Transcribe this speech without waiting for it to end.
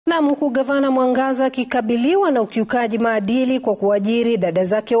Na mkuu gavana Mwangaza akikabiliwa na ukiukaji maadili kwa kuajiri dada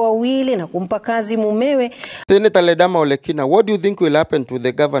zake wawili na kumpa kazi mumewe. Senator Ledama Olekina, what do you think will happen to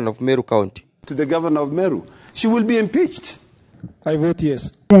the governor of Meru County? To the governor of Meru. She will be impeached. I vote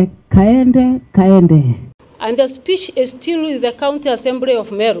yes. Kaende. And the speech is still with the County Assembly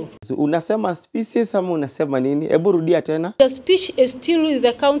of Meru. So, unasema species ama unasema nini? Ebu rudia tena. The speech is still with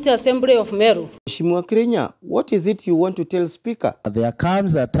the County Assembly of Meru. Mheshimiwa Krinya, what is it you want to tell Speaker? There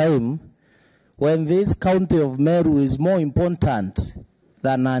comes a time when this county of Meru is more important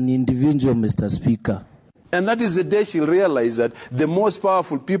than an individual, Mr. Speaker. And that is the day she'll realize that the most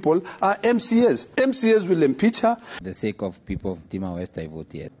powerful people are MCAs. MCAs will impeach her. For the sake of people of Tima West, I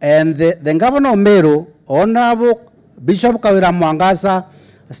vote yes. And the governor of Meru, Honorable Bishop Mwangaza,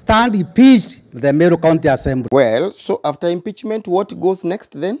 stand impeached the Meru County Assembly. Well, so after impeachment, what goes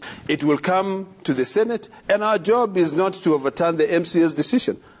next then? It will come to the Senate, and our job is not to overturn the MCA's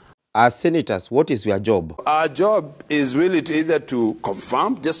decision. As senators, what is your job? Our job is really to either to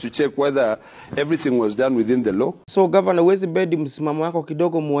confirm, just to check whether everything was done within the law. So, Governor, wezi bedi msimamo wako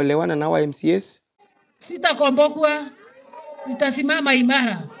kidogo muelewana na wa MCAs? Sitakombokwa, nitasimama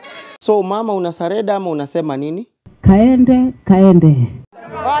imara. So, mama unasareda ama unasema nini? Kaende.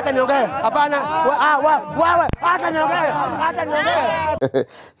 Hata niongee. Hapana. Hata niongee.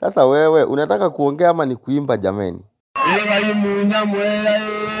 Sasa wewe, unataka kuongea ama ni kuimba jameni?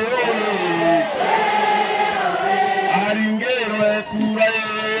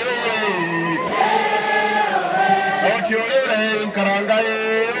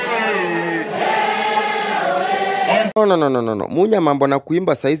 No. Munya mambo na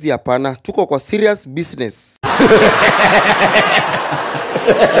kuimba saizi hapana. Tuko kwa serious business.